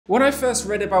When I first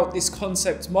read about this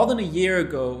concept more than a year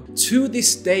ago, to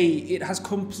this day, it has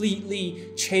completely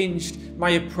changed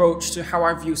my approach to how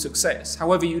I view success,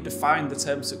 however you define the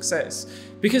term success.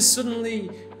 Because suddenly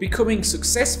becoming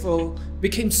successful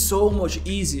became so much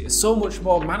easier, so much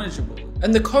more manageable.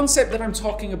 And the concept that I'm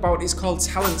talking about is called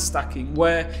talent stacking,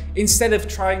 where instead of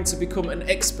trying to become an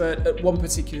expert at one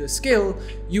particular skill,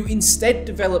 you instead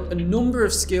develop a number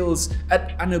of skills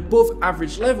at an above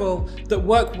average level that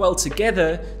work well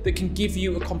together, that can give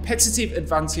you a competitive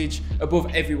advantage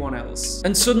above everyone else.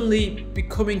 And suddenly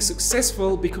becoming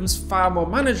successful becomes far more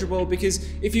manageable, because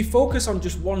if you focus on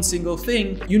just one single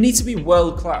thing, you need to be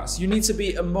world class. You need to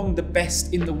be among the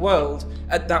best in the world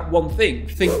at that one thing.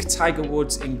 Think Tiger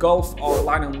Woods in golf, or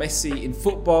Lionel Messi in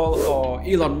football, or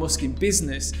Elon Musk in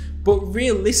business. But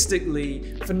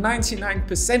realistically, for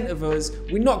 99% of us,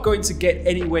 we're not going to get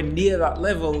anywhere near that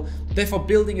level. Therefore,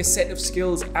 building a set of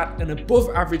skills at an above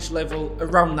average level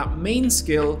around that main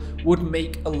skill would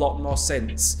make a lot more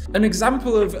sense. An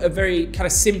example of a very kind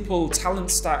of simple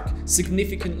talent stack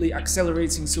significantly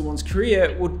accelerating someone's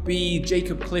career would be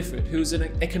Jacob Clifford, who's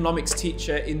an economics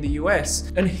teacher in the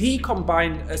US. And he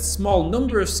combined a small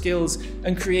number of skills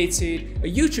and created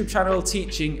a YouTube channel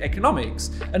teaching economics.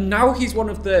 And now he's one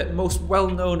of the most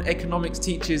well-known economics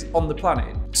teachers on the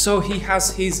planet. So he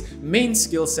has his main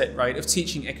skill set, right, of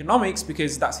teaching economics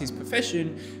because that's his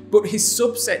profession, but his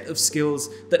subset of skills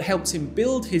that helped him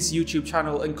build his YouTube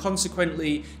channel and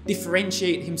consequently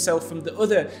differentiate himself from the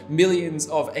other millions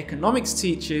of economics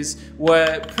teachers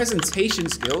were presentation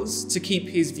skills to keep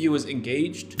his viewers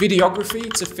engaged,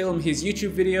 videography to film his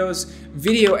YouTube videos,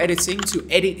 video editing to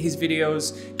edit his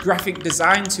videos, graphic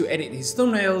design to edit his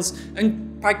thumbnails, and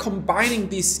by combining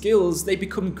these skills, they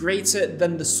become greater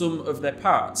than the sum of their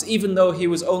parts. Even though he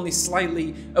was only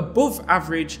slightly above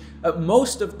average at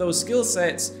most of those skill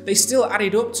sets, they still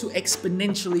added up to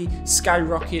exponentially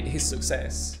skyrocket his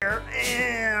success.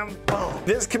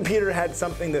 This computer had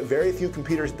something that very few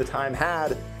computers at the time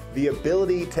had: the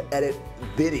ability to edit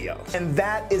video. And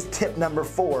that is tip number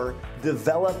 4,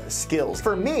 develop skills.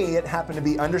 For me, it happened to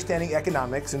be understanding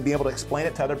economics and being able to explain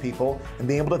it to other people and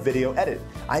being able to video edit.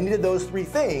 I needed those 3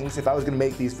 things if I was going to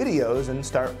make these videos and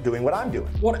start doing what I'm doing.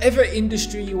 Whatever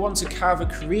industry you want to carve a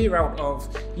career out of,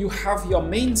 you have your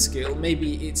main skill.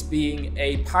 Maybe it's being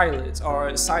a pilot or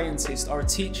a scientist or a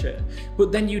teacher,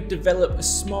 but then you develop a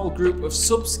small group of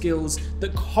sub-skills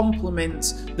that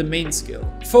complement the main skill.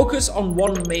 Focus on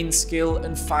one main skill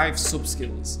and 5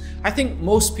 sub-skills. I think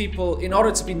most people, in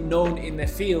order to be known in their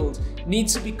field, need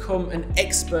to become an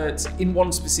expert in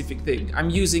one specific thing. I'm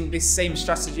using this same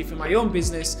strategy for my own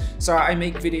business, so I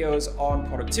make videos on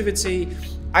productivity.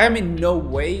 I am in no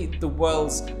way the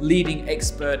world's leading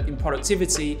expert in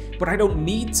productivity, but I don't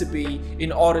need to be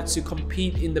in order to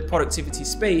compete in the productivity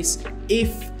space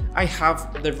if I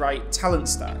have the right talent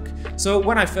stack. So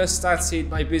when I first started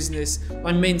my business,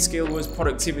 my main skill was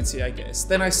productivity, I guess.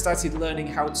 Then I started learning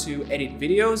how to edit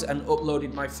videos and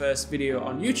uploaded my first video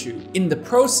on YouTube. In the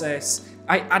process,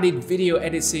 I added video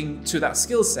editing to that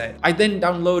skill set. I then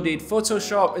downloaded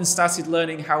Photoshop and started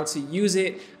learning how to use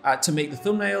it to make the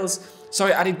thumbnails. So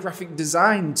I added graphic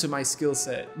design to my skill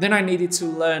set. Then I needed to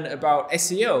learn about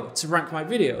SEO to rank my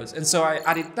videos. And so I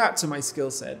added that to my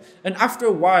skill set. And after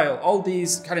a while, all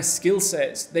these kind of skill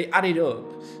sets, they added up.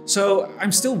 So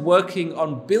I'm still working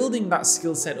on building that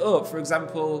skill set up. For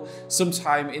example,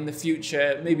 sometime in the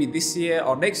future, maybe this year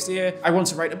or next year, I want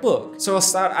to write a book. So I'll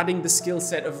start adding the skill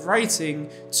set of writing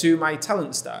to my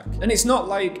talent stack. And it's not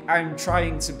like I'm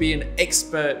trying to be an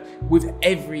expert with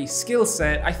every skill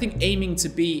set. I think aiming to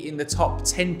be in the top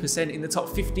 10%, in the top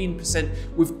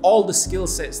 15% with all the skill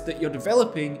sets that you're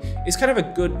developing is kind of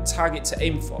a good target to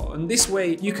aim for. And this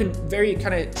way you can very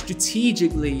kind of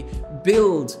strategically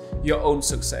build your own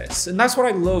success. And that's what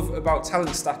I love about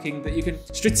talent stacking, that you can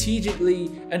strategically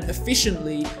and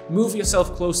efficiently move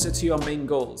yourself closer to your main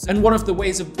goals. And one of the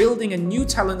ways of building a new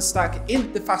talent stack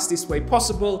in the fastest way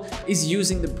possible is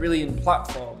using the Brilliant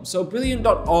platform. So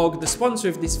Brilliant.org, the sponsor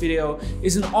of this video,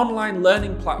 is an online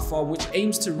learning platform which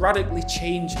aims to radically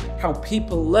change how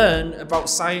people learn about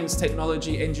science,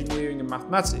 technology, engineering, and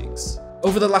mathematics.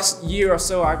 Over the last year or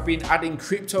so, I've been adding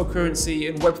cryptocurrency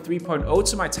and Web 3.0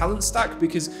 to my talent stack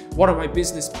because one of my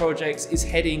business projects is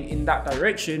heading in that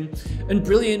direction. And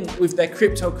Brilliant, with their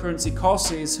cryptocurrency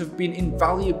courses, have been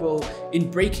invaluable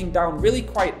in breaking down really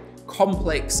quite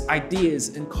complex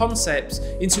ideas and concepts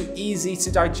into easy to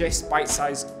digest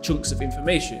bite-sized chunks of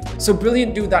information. So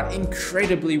Brilliant do that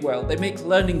incredibly well. They make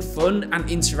learning fun and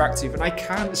interactive, and I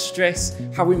can't stress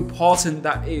how important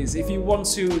that is. If you want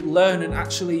to learn and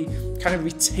actually kind of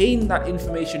retain that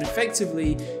information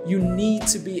effectively, you need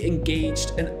to be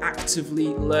engaged and actively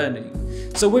learning.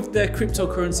 So with the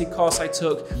cryptocurrency course I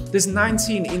took, there's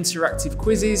 19 interactive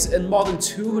quizzes and more than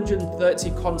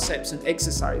 230 concepts and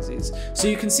exercises. So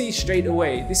you can see straight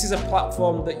away, this is a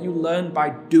platform that you learn by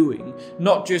doing,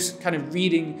 not just kind of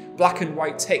reading black and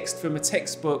white text from a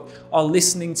textbook or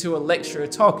listening to a lecturer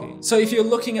talking. So if you're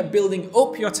looking at building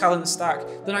up your talent stack,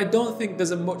 then I don't think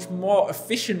there's a much more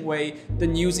efficient way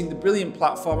than using the Brilliant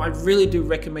platform. I really do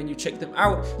recommend you check them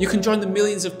out. You can join the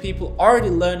millions of people already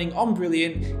learning on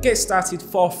Brilliant. Get started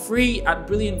for free at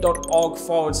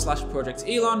brilliant.org/Project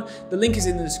Elon. The link is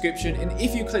in the description, and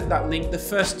if you click that link, the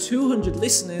first 200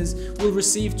 listeners will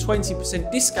receive 20%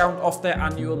 discount off their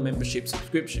annual membership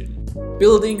subscription.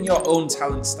 Building your own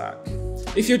talent stack.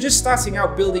 If you're just starting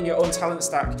out building your own talent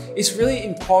stack, it's really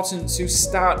important to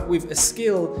start with a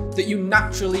skill that you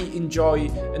naturally enjoy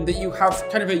and that you have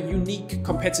kind of a unique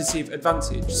competitive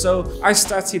advantage. So I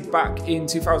started back in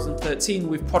 2013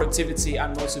 with productivity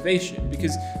and motivation,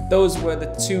 because those were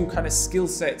the two kind of skill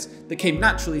sets that came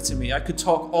naturally to me. I could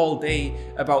talk all day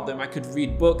about them. I could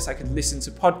read books, I could listen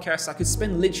to podcasts, I could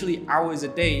spend literally hours a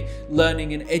day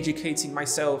learning and educating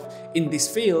myself in this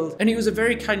field. And it was a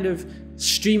very kind of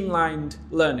streamlined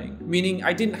learning, meaning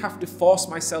I didn't have to force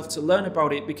myself to learn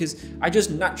about it because I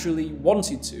just naturally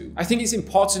wanted to. I think it's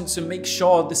important to make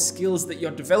sure the skills that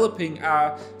you're developing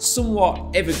are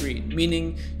somewhat evergreen,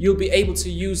 meaning you'll be able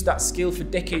to use that skill for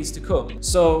decades to come.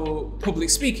 So public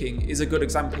speaking is a good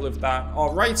example of that,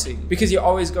 or writing, because you're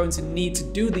always going to need to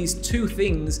do these two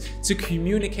things to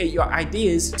communicate your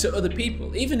ideas to other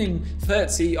people, even in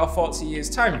 30 or 40 years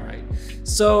time, right?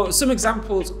 So some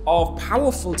examples of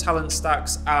powerful talent stacks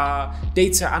are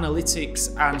data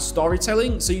analytics and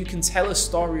storytelling. So you can tell a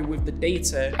story with the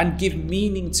data and give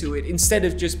meaning to it instead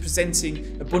of just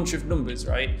presenting a bunch of numbers,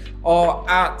 right? Or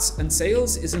art and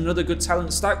sales is another good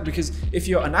talent stack, because if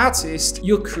you're an artist,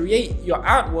 you'll create your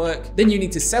artwork, then you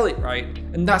need to sell it, right?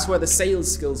 And that's where the sales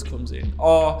skills comes in.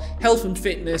 Or health and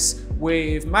fitness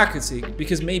with marketing,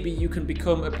 because maybe you can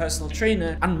become a personal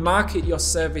trainer and market your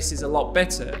services a lot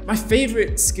better. My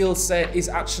favorite skill set is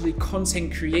actually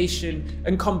content creation,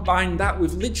 and combine that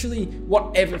with literally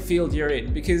whatever field you're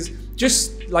in, because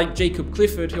just like Jacob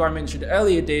Clifford, who I mentioned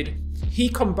earlier, did, he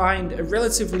combined a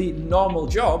relatively normal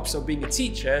job, so being a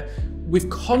teacher, with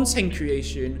content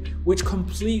creation, which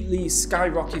completely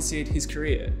skyrocketed his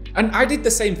career. And I did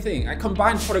the same thing. I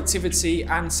combined productivity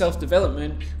and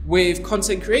self-development with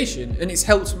content creation, and it's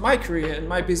helped my career and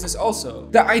my business also.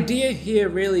 The idea here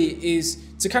really is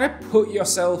to kind of put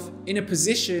yourself in a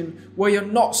position where you're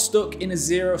not stuck in a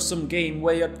zero-sum game,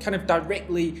 where you're kind of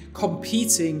directly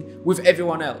competing with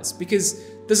everyone else, because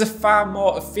there's a far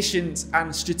more efficient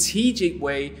and strategic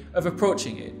way of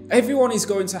approaching it. Everyone is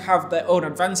going to have their own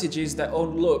advantages, their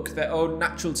own look, their own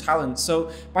natural talent.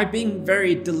 So by being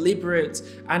very deliberate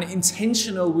and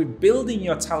intentional with building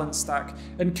your talent stack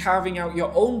and carving out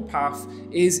your own path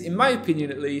is, in my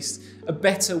opinion at least, a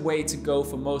better way to go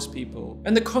for most people.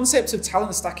 And the concept of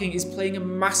talent stacking is playing a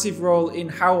massive role in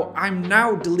how I'm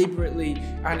now deliberately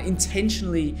and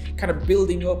intentionally kind of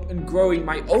building up and growing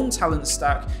my own talent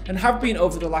stack, and have been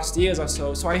over the last years or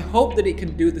so. So I hope that it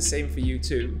can do the same for you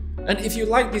too. And if you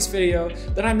like this video,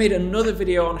 then I made another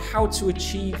video on how to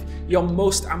achieve your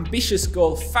most ambitious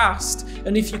goal fast.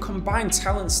 And if you combine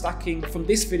talent stacking from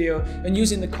this video and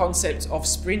using the concept of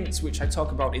sprints, which I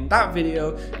talk about in that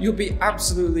video, you'll be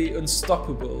absolutely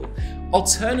unstoppable.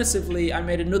 Alternatively, I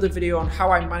made another video on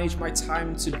how I manage my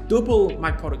time to double my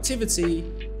productivity.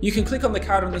 You can click on the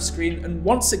card on the screen, and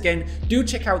once again, do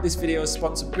check out this video's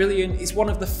sponsor, Brilliant. It's one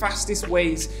of the fastest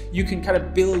ways you can kind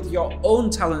of build your own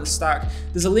talent stack.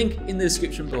 There's a link in the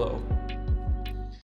description below.